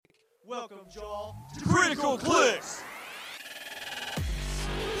Welcome, y'all, to Critical Clicks!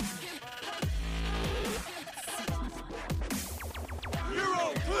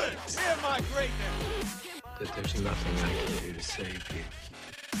 Euro Clicks! And my greatness! That there's nothing I can do to save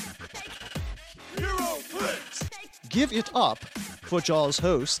you. Euro Clicks! Give it up for Jaw's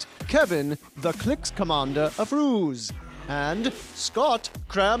host, Kevin, the Clicks Commander of Ruse, and Scott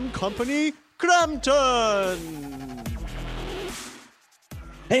Cram Company Crampton.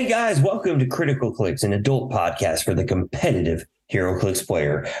 Hey guys, welcome to Critical Clicks, an adult podcast for the competitive Hero Clicks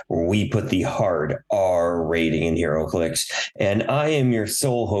player, where we put the hard R rating in Hero Clicks. And I am your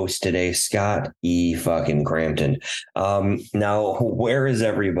sole host today, Scott E. fucking Crampton. Now, where is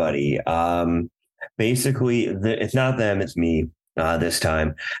everybody? Basically, it's not them, it's me. This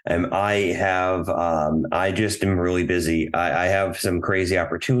time. I just am really busy. I have some crazy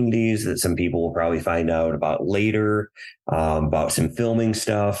opportunities that some people will probably find out about later, about some filming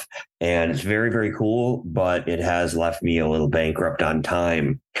stuff. And it's very, very cool, but it has left me a little bankrupt on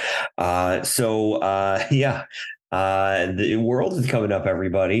time. The world is coming up,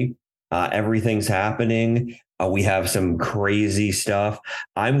 everybody. Everything's happening. We have some crazy stuff.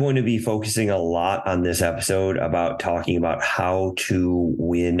 I'm going to be focusing a lot on this episode about talking about how to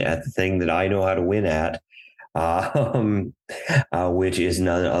win at the thing that I know how to win at, which is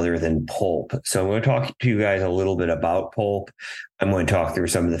none other than Pulp. So I'm going to talk to you guys a little bit about Pulp. I'm going to talk through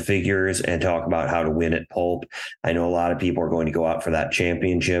some of the figures and talk about how to win at Pulp. I know a lot of people are going to go out for that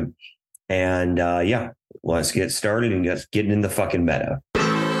championship. And let's get started and get in the fucking meta.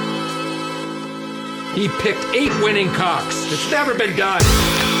 He picked 8 winning cocks. It's never been done.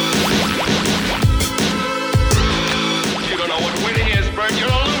 You don't know what winning is, Bert. You're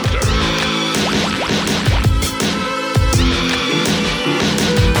a loser.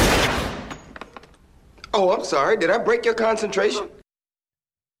 Oh, I'm sorry. Did I break your concentration?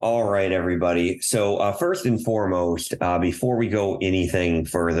 All right, everybody. So first and foremost, before we go anything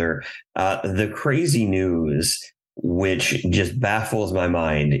further, the crazy news, which just baffles my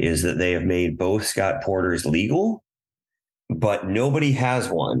mind, is that they have made both Scott Porters legal, but nobody has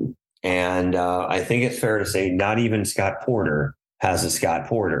one. And I think it's fair to say not even Scott Porter has a Scott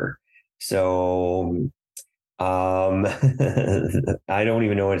Porter. So I don't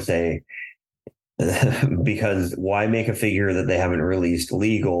even know what to say. Because why make a figure that they haven't released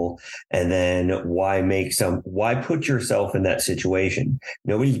legal, and then why put yourself in that situation?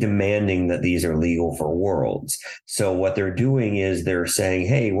 Nobody's demanding that these are legal for Worlds. So what they're doing is they're saying,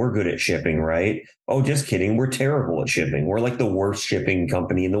 hey, we're good at shipping, right? Oh, just kidding. We're terrible at shipping. We're like the worst shipping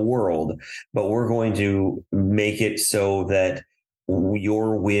company in the world, but we're going to make it so that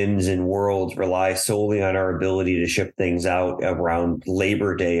your wins in Worlds rely solely on our ability to ship things out around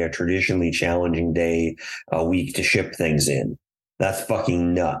Labor Day, a traditionally challenging day a week to ship things in. That's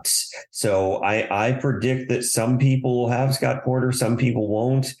fucking nuts. So I predict that some people will have Scott Porter, some people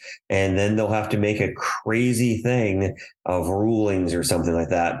won't, and then they'll have to make a crazy thing of rulings or something like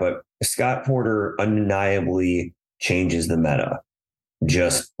that. But Scott Porter undeniably changes the meta,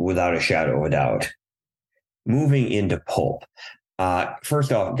 just without a shadow of a doubt. Moving into Pulp.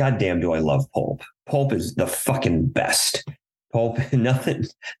 First off, goddamn, do I love Pulp. Pulp is the fucking best. Pulp,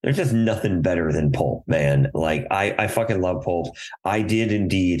 there's just nothing better than Pulp, man. Like, I fucking love Pulp. I did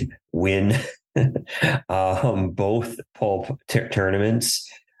indeed win both Pulp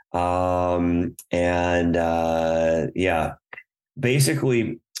tournaments.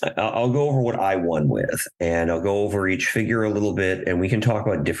 Basically, I'll go over what I won with, and I'll go over each figure a little bit, and we can talk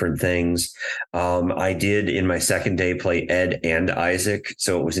about different things. I did in my second day play Ed and Isaac,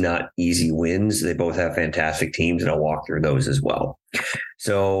 so it was not easy wins. They both have fantastic teams, and I'll walk through those as well.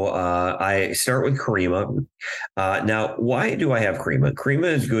 So I start with Karima. Now, why do I have Karima?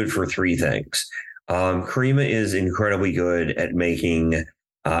 Karima is good for 3 things. Karima is incredibly good at making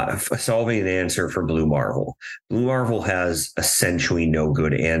solving an answer for Blue Marvel. Blue Marvel has essentially no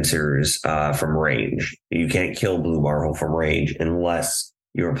good answers from range. You can't kill Blue Marvel from range unless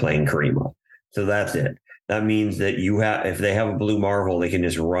you're playing Karima. So that's it. That means that if they have a Blue Marvel, they can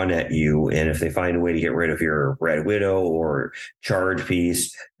just run at you. And if they find a way to get rid of your Red Widow or charge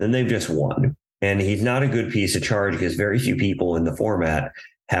piece, then they've just won. And he's not a good piece of charge because very few people in the format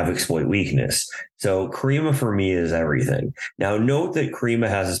have exploit weakness. So Karima for me is everything. Now note that Karima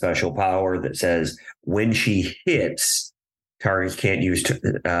has a special power that says when she hits, targets can't use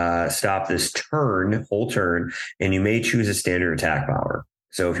stop this whole turn, and you may choose a standard attack power.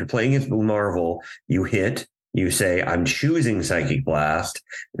 So if you're playing against Blue Marvel, you hit, you say, I'm choosing Psychic Blast,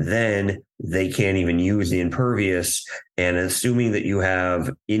 then they can't even use the Impervious. And assuming that you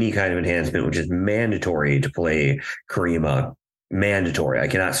have any kind of enhancement, which is mandatory to play Karima, mandatory. I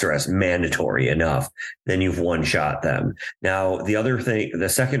cannot stress mandatory enough. Then you've one-shot them. Now, the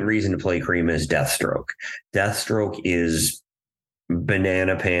second reason to play Krima is Deathstroke. Deathstroke is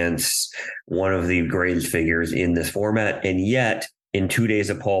banana pants, one of the greatest figures in this format. And yet, in 2 days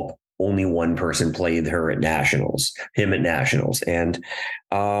of Pulp, only one person played him at Nationals. And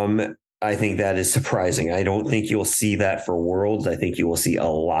I think that is surprising. I don't think you'll see that for Worlds. I think you will see a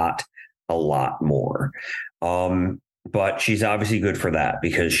lot more. But she's obviously good for that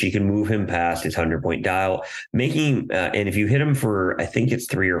because she can move him past his 100-point dial, and if you hit him for, I think it's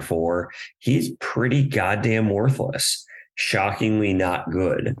 3 or 4, he's pretty goddamn worthless. Shockingly not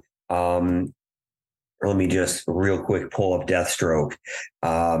good. Let me just real quick pull up Deathstroke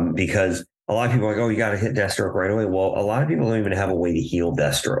because a lot of people are like, oh, you got to hit Deathstroke right away. Well, a lot of people don't even have a way to heal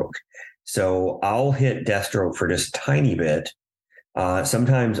Deathstroke. So I'll hit Deathstroke for just a tiny bit.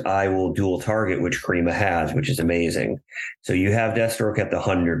 Sometimes I will dual target, which Krima has, which is amazing. So you have Deathstroke at the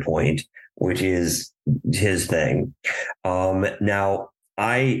 100 point, which is his thing. Now,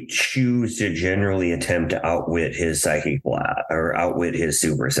 I choose to generally attempt to outwit his psychic blast or outwit his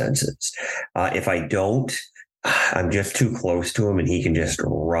super senses. If I don't, I'm just too close to him and he can just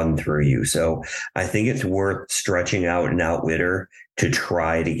run through you. So I think it's worth stretching out an outwitter to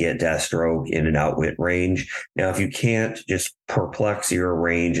try to get Deathstroke in an outwit range. Now, if you can't, just perplex your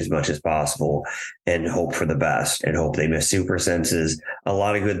range as much as possible and hope for the best and hope they miss super senses. A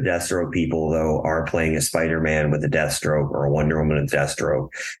lot of good Deathstroke people, though, are playing a Spider-Man with a Deathstroke or a Wonder Woman with a Deathstroke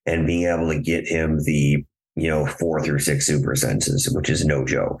and being able to get him the 4 through 6 super senses, which is no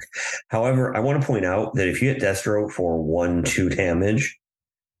joke. However, I want to point out that if you hit Deathstroke for 1-2 damage,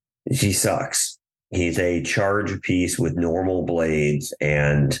 he sucks. He's a charge piece with normal blades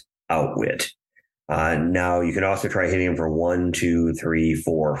and outwit. Now you can also try hitting him for 1, 2, 3,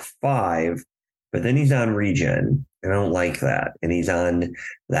 4, 5, but then he's on regen. I don't like that. And he's on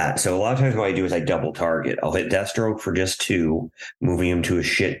that. So a lot of times what I do is I double target. I'll hit Deathstroke for just 2, moving him to a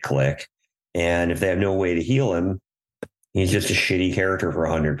shit click. And if they have no way to heal him, he's just a shitty character for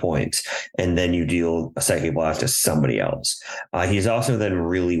 100 points. And then you deal a Psychic Blast to somebody else. He's also then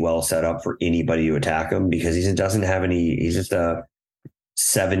really well set up for anybody to attack him because he doesn't have any, he's just a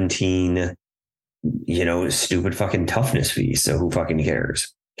 17, stupid fucking toughness feast. So who fucking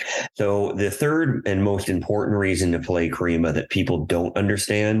cares? So the third and most important reason to play Krima that people don't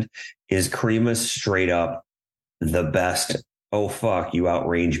understand is Krima's straight up the best, oh fuck, you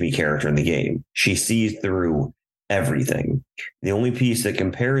outrange me character in the game. She sees through everything. The only piece that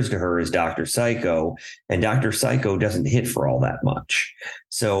compares to her is Dr. Psycho, and Dr. Psycho doesn't hit for all that much.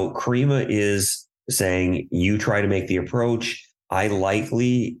 So Krima is saying, you try to make the approach. I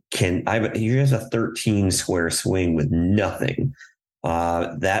likely can. He has a 13 square swing with nothing.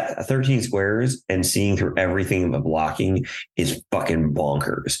 That 13 squares and seeing through everything but blocking is fucking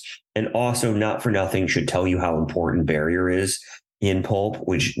bonkers. And also, not for nothing, should tell you how important barrier is in Pulp,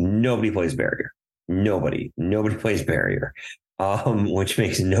 which nobody plays barrier. Nobody plays barrier, which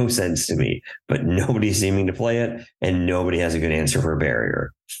makes no sense to me, but nobody's seeming to play it and nobody has a good answer for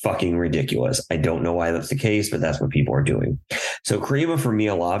barrier. Fucking ridiculous. I don't know why that's the case, but that's what people are doing. So Krima for me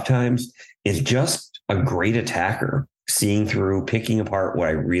a lot of times is just a great attacker, seeing through, picking apart what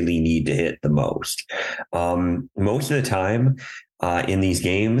I really need to hit the most. Most of the time in these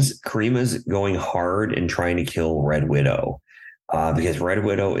games, Krima's going hard and trying to kill Red Widow because Red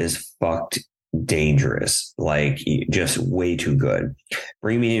Widow is fucked dangerous, like just way too good.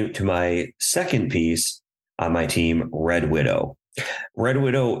 Bring me to my second piece on my team, Red Widow. Red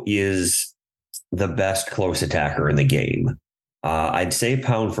Widow is the best close attacker in the game. I'd say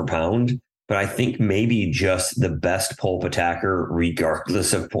pound for pound, but I think maybe just the best Pulp attacker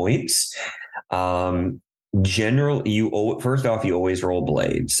regardless of points. Generally, first off, you always roll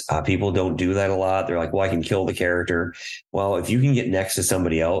blades. People don't do that a lot. They're like, well, I can kill the character. Well, if you can get next to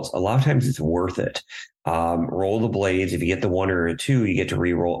somebody else, a lot of times it's worth it. Roll the blades. If you get the 1 or a 2, you get to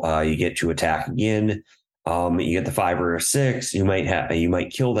reroll. You get to attack again. You get the 5 or a 6. You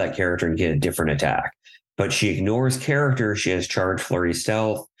might kill that character and get a different attack. But she ignores character. She has charge, flurry,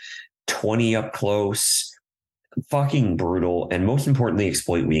 stealth, 20 up close. Fucking brutal. And most importantly,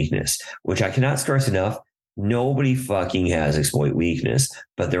 exploit weakness, which I cannot stress enough. Nobody fucking has exploit weakness,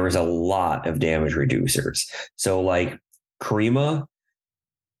 but there is a lot of damage reducers. So like Krima,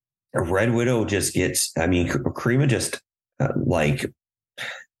 Red Widow just gets, Krima just Krima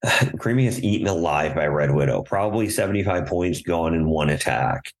gets eaten alive by Red Widow, probably 75 points gone in one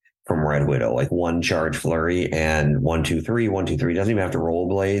attack. from Red Widow, like one charge flurry and 1, 2, 3, 1, 2, 3. Doesn't even have to roll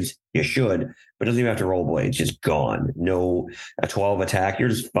blades. You should, but doesn't even have to roll blades. Just gone. No, a 12 attack. You're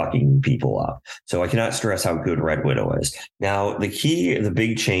just fucking people up. So I cannot stress how good Red Widow is. Now, the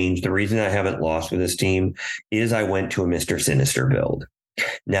big change, the reason I haven't lost with this team is I went to a Mr. Sinister build.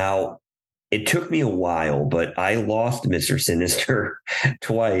 Now, it took me a while, but I lost Mr. Sinister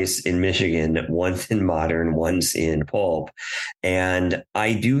twice in Michigan, once in Modern, once in Pulp. And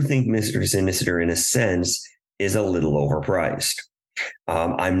I do think Mr. Sinister, in a sense, is a little overpriced.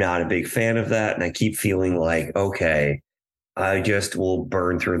 I'm not a big fan of that. And I keep feeling like, okay, I just will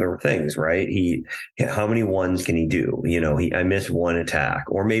burn through the things, right? How many ones can he do? I missed one attack,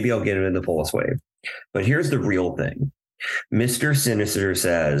 or maybe I'll get him in the pulse wave. But here's the real thing. Mr. Sinister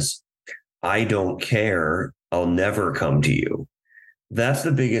says, I don't care. I'll never come to you. That's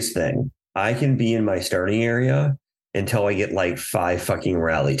the biggest thing. I can be in my starting area until I get like 5 fucking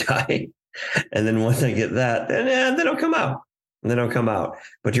rally die. And then once I get that, then I'll come out.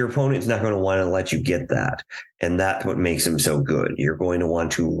 But your opponent's not going to want to let you get that. And that's what makes him so good. You're going to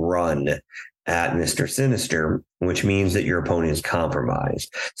want to run at Mr. Sinister, which means that your opponent is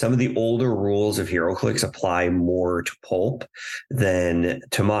compromised. Some of the older rules of HeroClix apply more to Pulp than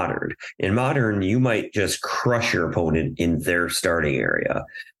to Modern. In Modern, you might just crush your opponent in their starting area.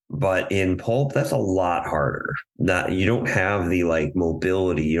 But in Pulp, that's a lot harder. That you don't have the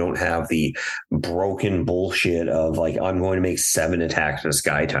mobility, you don't have the broken bullshit of I'm going to make 7 attacks with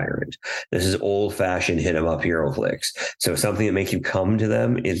Sky Tyrant. This is old fashioned hit 'em up HeroClix. So something that makes you come to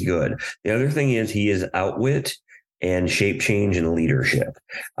them is good. The other thing is he is outwit and shape change and leadership.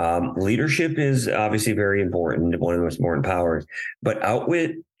 Leadership is obviously very important, one of the most important powers, but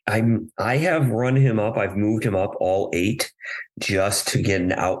outwit, I have run him up. I've moved him up all 8 just to get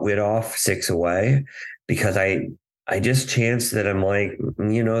an outwit off 6 away, because I just chance that I'm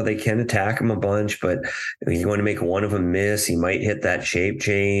they can attack him a bunch, but he's going to make one of them miss. He might hit that shape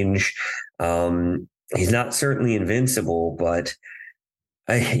change. He's not certainly invincible, but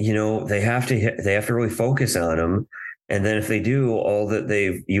they have to really focus on him. And then if they do, all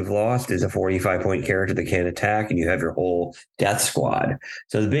that you've lost is a 45-point character that can't attack, and you have your whole death squad.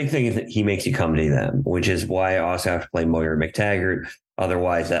 So the big thing is that he makes you come to them, which is why I also have to play Moira McTaggart.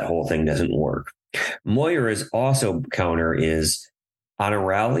 Otherwise, that whole thing doesn't work. Moira's also counter is on a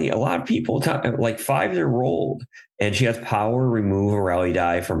rally. A lot of people 5s are rolled, and she has power, remove a rally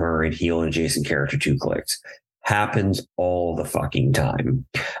die from her, and heal an adjacent character 2 clicks. Happens all the fucking time.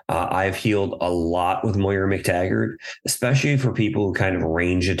 I've healed a lot with Moira McTaggart, especially for people who kind of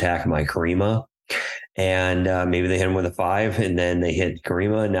range attack my Karima. And maybe they hit him with a 5 and then they hit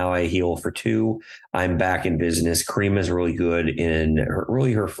Karima. Now I heal for 2. I'm back in business. Karima's really good in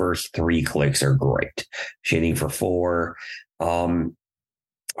her first 3 clicks are great. She's hitting for 4.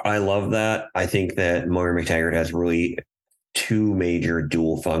 I love that. I think that Moira McTaggart has really 2 major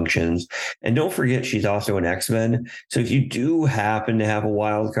dual functions. And don't forget, she's also an X-Men. So if you do happen to have a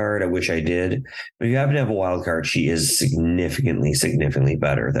wild card, I wish I did, but if you happen to have a wild card, she is significantly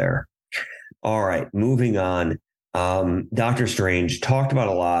better there. All right, moving on. Doctor Strange talked about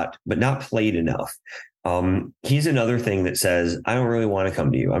a lot, but not played enough. He's another thing that says, I don't really want to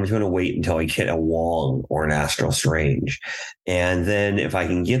come to you. I'm just going to wait until I get a Wong or an Astral Strange. And then if I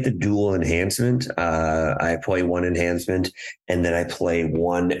can get the dual enhancement, I play 1 enhancement, and then I play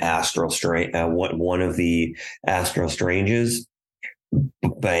 1 Astral Strange, one of the Astral Stranges.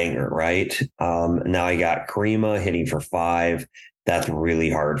 Banger, right? Now I got Karima hitting for 5. That's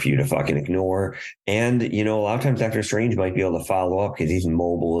really hard for you to fucking ignore. And, a lot of times Doctor Strange might be able to follow up because he's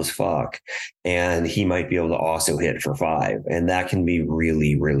mobile as fuck. And he might be able to also hit for 5. And that can be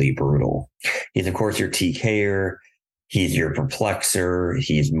really, really brutal. He's, of course, your TKer. He's your perplexer.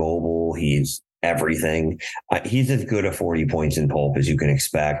 He's mobile. He's everything. He's as good at 40 points in Pulp as you can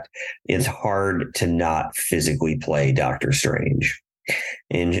expect. It's hard to not physically play Doctor Strange.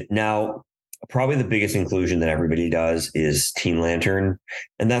 And now, probably the biggest inclusion that everybody does is Teen Lantern,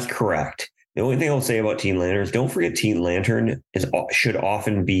 and that's correct. The only thing I'll say about Teen Lantern is don't forget Teen Lantern should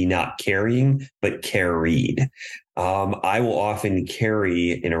often be not carrying, but carried. I will often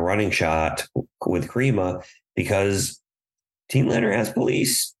carry in a running shot with Karima because Teen Lantern has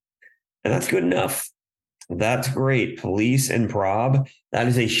police, and that's good enough. That's great. Police and prob, that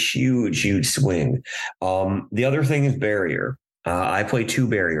is a huge swing. The other thing is barrier. I play 2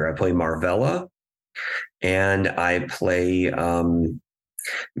 barrier. I play Marvella, and I play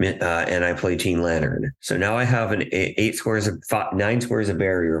Teen Lantern. So now I have an 9 squares of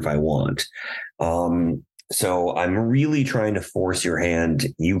barrier if I want. So I'm really trying to force your hand.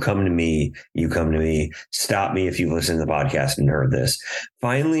 You come to me. You come to me. Stop me if you listen to the podcast and heard this.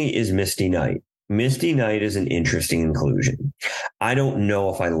 Finally is Misty Knight. Misty Knight is an interesting inclusion. I don't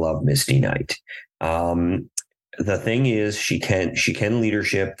know if I love Misty Knight. The thing is, she can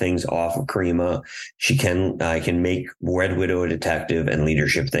leadership things off of Karima. I can make Red Widow a detective and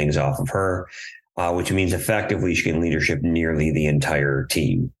leadership things off of her, which means effectively she can leadership nearly the entire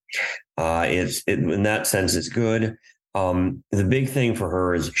team. In that sense, it's good. The big thing for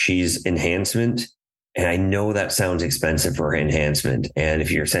her is she's enhancement. And I know that sounds expensive for enhancement. And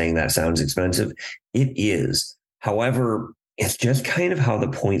if you're saying that sounds expensive, it is. However, it's just kind of how the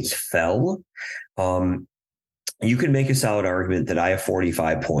points fell. You can make a solid argument that I have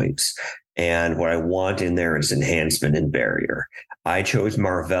 45 points. And what I want in there is enhancement and barrier. I chose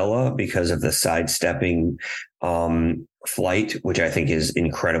Marvella because of the sidestepping flight, which I think is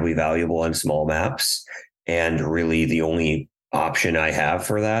incredibly valuable on small maps and really the only option I have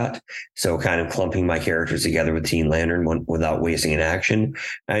for that. So kind of clumping my characters together with Teen Lantern without wasting an action.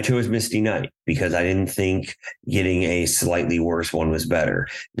 And I chose Misty Knight because I didn't think getting a slightly worse one was better.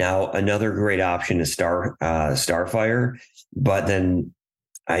 Now, another great option is Starfire, but then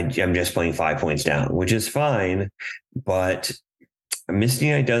I'm just playing 5 points down, which is fine. But Misty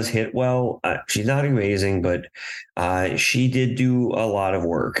Knight does hit well. She's not amazing, but she did do a lot of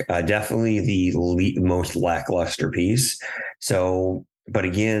work. Definitely the most lackluster piece. So, but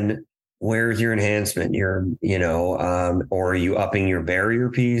again, where's your enhancement? Or are you upping your barrier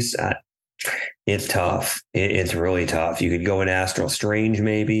piece? It's tough. It's really tough. You could go in Astral Strange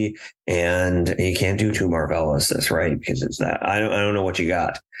maybe, and you can't do two Marvellas. That's right, because it's that. I don't know what you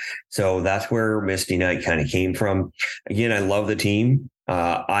got. So that's where Misty Knight kind of came from. Again, I love the team.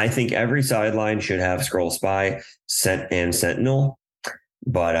 I think every sideline should have Scroll Spy, and Sentinel,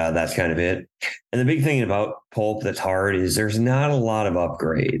 but that's kind of it. And the big thing about Pulp that's hard is there's not a lot of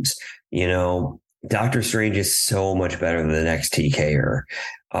upgrades. Doctor Strange is so much better than the next TKer.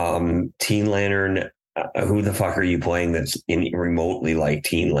 Teen Lantern, who the fuck are you playing that's remotely like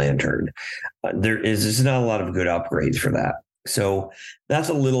Teen Lantern? There's not a lot of good upgrades for that. So that's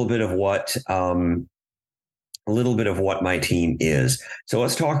a little bit of what my team is. So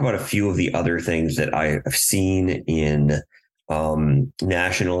let's talk about a few of the other things that I have seen in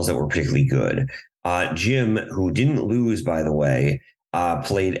nationals that were particularly good. Jim, who didn't lose, by the way,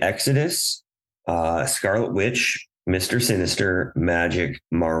 played Exodus, Scarlet Witch, Mr. Sinister, Magic,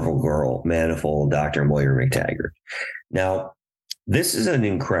 Marvel Girl, Manifold, Dr. Moira McTaggart. Now, this is an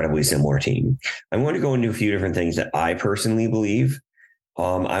incredibly similar team. I'm going to go into a few different things that I personally believe.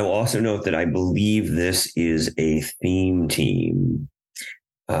 I will also note that I believe this is a theme team.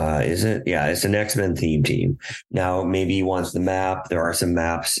 Is it? Yeah, it's an X-Men theme team. Now, maybe he wants the map. There are some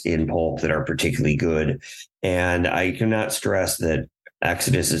maps in Pulp that are particularly good. And I cannot stress that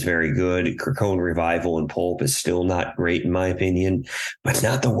Exodus is very good. Krakoan Revival and Pulp is still not great, in my opinion, but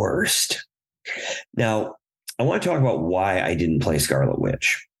not the worst. Now, I want to talk about why I didn't play Scarlet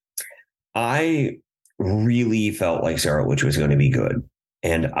Witch. I really felt like Scarlet Witch was going to be good,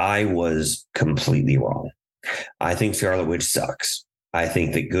 and I was completely wrong. I think Scarlet Witch sucks. I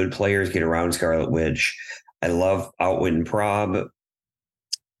think that good players get around Scarlet Witch. I love Outwit and Prob,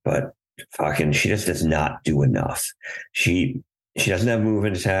 but fucking she just does not do enough. She doesn't have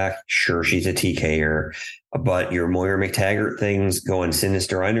movement attack. Sure, she's a TKer, but your Moira McTaggart things going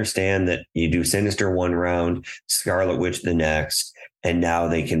Sinister. I understand that you do Sinister one round, Scarlet Witch the next, and now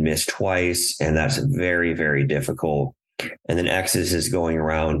they can miss twice, and that's very, very difficult. And then Exodus is going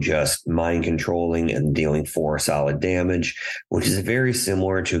around just mind controlling and dealing 4 solid damage, which is very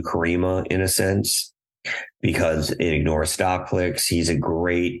similar to Karima in a sense, because it ignores stop clicks. He's a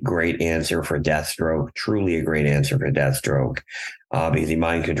great, great answer for Deathstroke, truly a great answer for Deathstroke, because he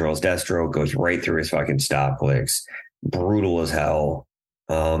mind controls Deathstroke, goes right through his fucking stop clicks. Brutal as hell.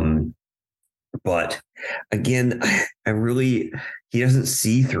 But again, he doesn't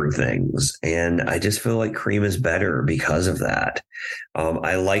see through things. And I just feel like Cream is better because of that.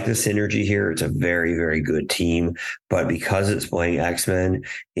 I like the synergy here. It's a very, very good team. But because it's playing X-Men,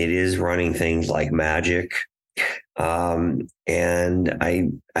 it is running things like Magic. And I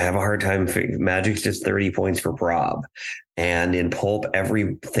have a hard time. Magic's just 30 points for Prob. And in Pulp,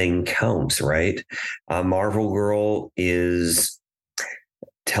 everything counts, right? Marvel Girl is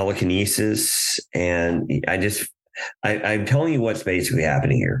telekinesis, and I'm telling you what's basically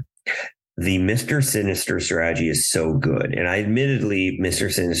happening here. The Mr. Sinister strategy is so good, and admittedly Mr.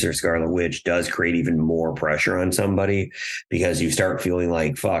 Sinister Scarlet Witch does create even more pressure on somebody, because you start feeling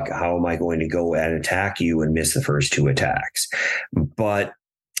like, fuck, how am I going to go and attack you and miss the first 2 attacks? But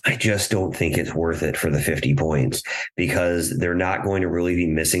I just don't think it's worth it for the 50 points because they're not going to really be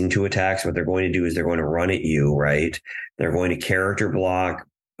missing two attacks. What they're going to do is they're going to run at you, right? They're going to character block,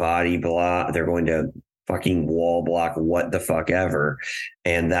 body block. They're going to fucking wall block, what the fuck ever.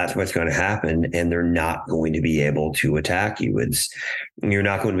 And that's what's going to happen. And they're not going to be able to attack you. You're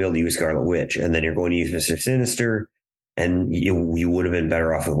not going to be able to use Scarlet Witch. And then you're going to use Mr. Sinister, and you would have been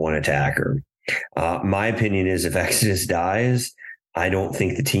better off with one attacker. My opinion is if Exodus dies, I don't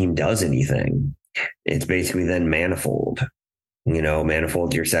think the team does anything. It's basically then Manifold.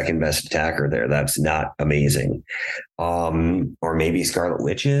 Manifold's your second best attacker there. That's not amazing. Or maybe Scarlet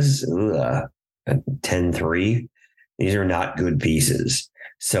Witches, 10-3. These are not good pieces.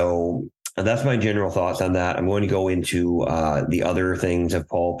 So that's my general thoughts on that. I'm going to go into the other things of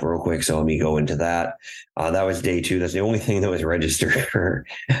Pulp real quick. So let me go into that. That was day 2. That's the only thing that was registered for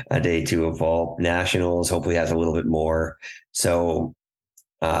day 2 of Pulp. Nationals hopefully has a little bit more. So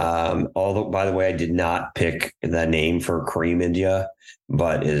although, by the way, I did not pick the name for Cream India,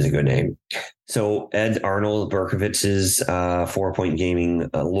 but it is a good name. So Ed Arnold Berkovitz's 4-point gaming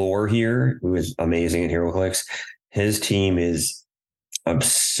lore here, who is amazing at HeroClix. His team is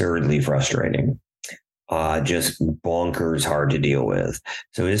absurdly frustrating. Just bonkers hard to deal with.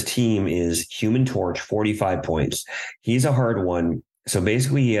 So his team is Human Torch, 45 points. He's a hard one. So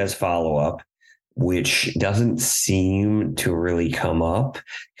basically he has follow-up, which doesn't seem to really come up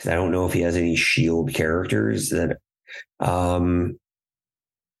because I don't know if he has any shield characters that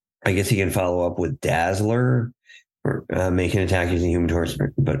I guess he can follow up with Dazzler or make an attack using Human Torch,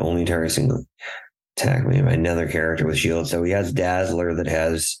 but only target single attack me by another character with shield. So he has Dazzler that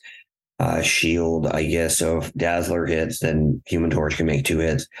has shield, I guess. So if Dazzler hits, then Human Torch can make 2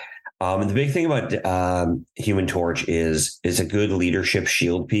 hits. And the big thing about Human Torch is it's a good leadership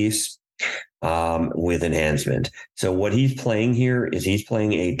shield piece with enhancement. So what he's playing here is he's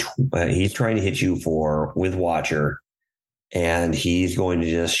playing he's trying to hit you with Watcher, and he's going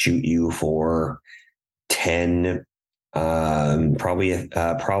to just shoot you for 10, probably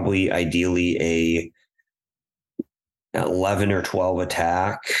ideally a 11 or 12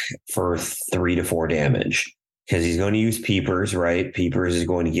 attack for 3 to 4 damage. Because he's going to use Peepers, right? Peepers is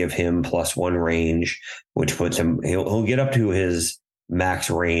going to give him +1 range, which puts him, he'll get up to his max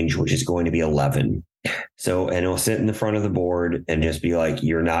range, which is going to be 11. So, and he'll sit in the front of the board and just be like,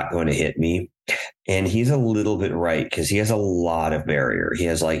 you're not going to hit me. And he's a little bit right because he has a lot of barrier. He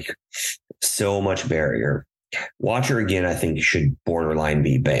has like so much barrier. Watcher, again, I think should borderline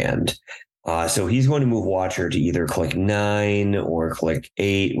be banned. So he's going to move Watcher to either click 9 or click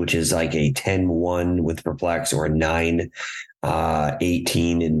 8, which is like a 10-1 with Perplex, or a 9,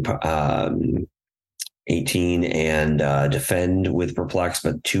 18 and 18 and defend with Perplex,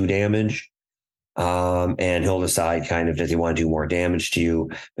 but 2 damage. And he'll decide kind of, does he want to do more damage to you?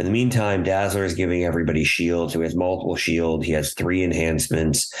 But in the meantime, Dazzler is giving everybody shield. So he has multiple shield. He has 3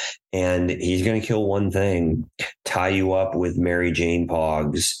 enhancements, and he's going to kill one thing, tie you up with Mary Jane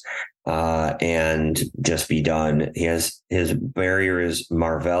Pogs, and just be done. His barrier is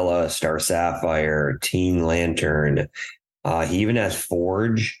Marvella, Star Sapphire, Teen Lantern. He even has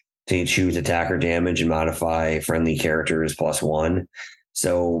Forge to choose attacker damage and modify friendly characters +1.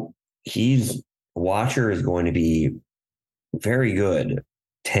 So Watcher is going to be very good.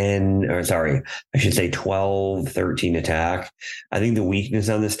 12, 13 attack. I think the weakness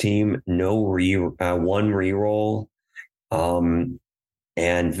on this team, one reroll,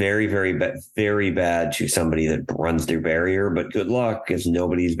 and very, very, very bad to somebody that runs through barrier, but good luck because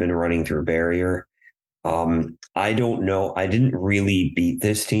nobody's been running through barrier. I don't know. I didn't really beat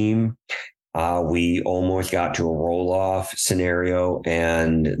this team. We almost got to a roll-off scenario,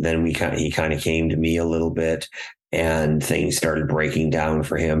 and then he kind of came to me a little bit, and things started breaking down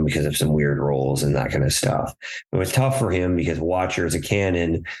for him because of some weird rolls and that kind of stuff. It was tough for him because Watcher is a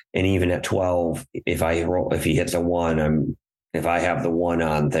cannon, and even at 12, if he hits a 1, if I have the 1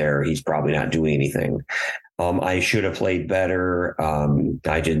 on there, he's probably not doing anything. I should have played better.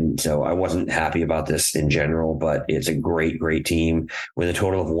 I didn't, so I wasn't happy about this in general, but it's a great, great team with a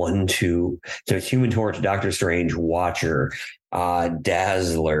total of 1, 2. So it's Human Torch, Doctor Strange, Watcher,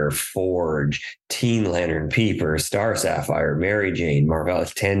 Dazzler, Forge, Teen Lantern, Peeper, Star Sapphire, Mary Jane, Marvel.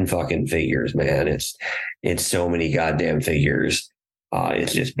 It's 10 fucking figures, man. It's so many goddamn figures.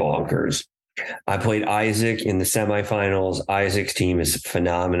 It's just bonkers. I played Isaac in the semifinals. Isaac's team is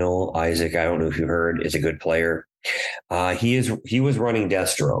phenomenal. Isaac, I don't know if you've heard, is a good player. He was running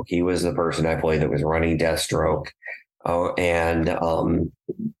Deathstroke. He was the person I played that was running Deathstroke. I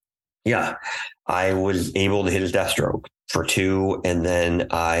was able to hit his Deathstroke. for 2. And then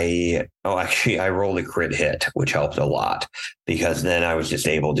I rolled a crit hit, which helped a lot because then I was just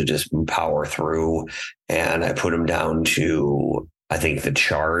able to just power through, and I put him down to, I think, the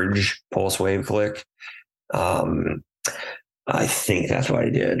charge pulse wave click. I think that's what I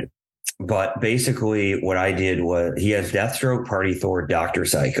did. But basically what I did was he has Deathstroke, Party Thor, Dr.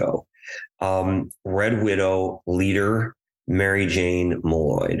 Psycho, Red Widow, Leader, Mary Jane,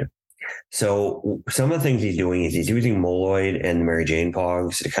 Moloid. So some of the things he's doing is he's using Moloid and the Mary Jane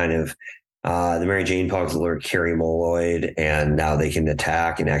Pogs to kind of, the Mary Jane Pogs alert carry Moloid, and now they can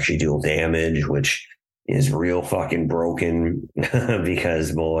attack and actually deal damage, which is real fucking broken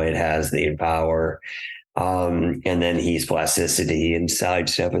because Moloid has the power. And then he's plasticity and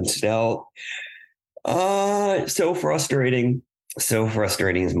sidestep and stealth. So frustrating. So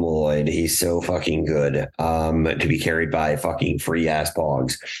frustrating is Moloid. He's so fucking good to be carried by fucking free ass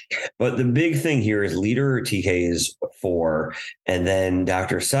pogs. But the big thing here is Leader TK is 4, and then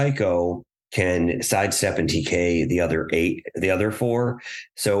Dr. Psycho can sidestep and TK the other 4.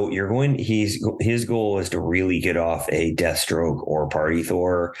 So his goal is to really get off a Deathstroke or Party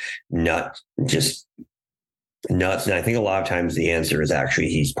Thor nuts. And I think a lot of times the answer is actually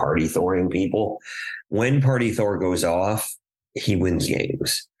he's Party Thoring people. When Party Thor goes off, he wins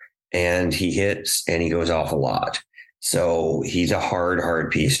games, and he hits and he goes off a lot. So he's a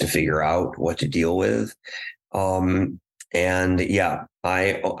hard piece to figure out what to deal with. And yeah,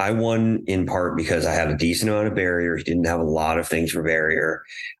 I won in part because I had a decent amount of barrier. He didn't have a lot of things for barrier.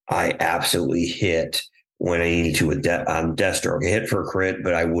 I absolutely hit when I needed to with Deathstroke. I hit for a crit,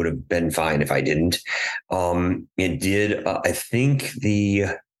 but I would have been fine if I didn't. It did. I think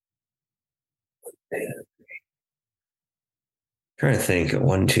trying to think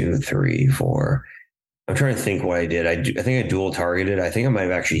 1, 2, 3, 4. I'm trying to think what I did. I think I dual targeted. I think I might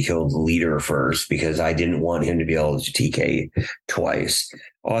have actually killed the Leader first because I didn't want him to be able to TK twice.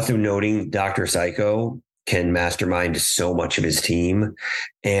 Also noting Dr. Psycho can mastermind so much of his team,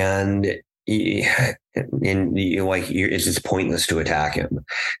 and it's just pointless to attack him.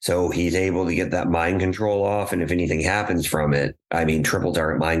 So he's able to get that mind control off. And if anything happens from it, I mean, triple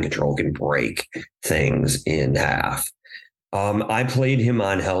target mind control can break things in half. I played him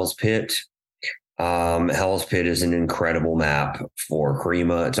on Hell's Pit. Hell's Pit is an incredible map for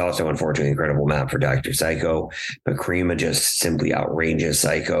Krima. It's also, unfortunately, an incredible map for Dr. Psycho, but Krima just simply outranges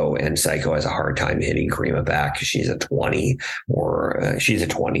Psycho, and Psycho has a hard time hitting Krima back because she's a 20 or she's a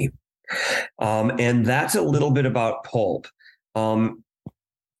 20. And that's a little bit about Pulp. What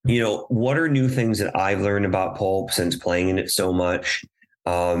are new things that I've learned about Pulp since playing in it so much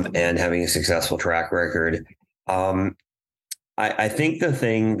and having a successful track record? I think the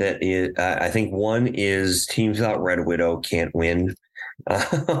thing that is, I think one is teams without Red Widow can't win,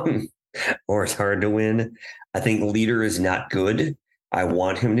 or it's hard to win. I think Leader is not good. I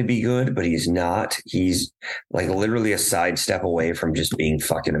want him to be good, but he's not. He's like literally a sidestep away from just being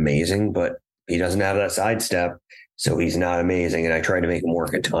fucking amazing, but he doesn't have that sidestep, so he's not amazing. And I tried to make him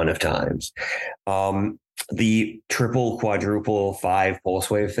work a ton of times. The triple, quadruple, 5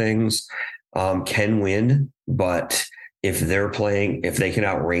 pulse wave things can win, but if they can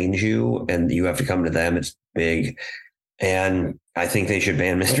outrange you and you have to come to them, it's big. And I think they should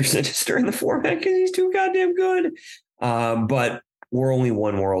ban Mr. Sinister in the format because he's too goddamn good. But we're only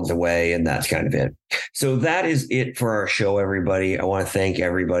 1 worlds away, and that's kind of it. So that is it for our show, everybody. I want to thank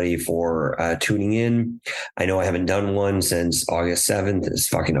everybody for tuning in. I know I haven't done one since August 7th. It's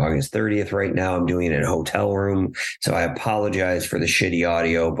fucking August 30th right now. I'm doing it in a hotel room. So I apologize for the shitty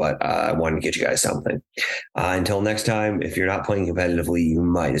audio, but I wanted to get you guys something. Until next time, if you're not playing competitively, you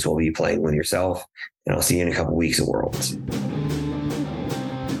might as well be playing with yourself. And I'll see you in a couple weeks at Worlds.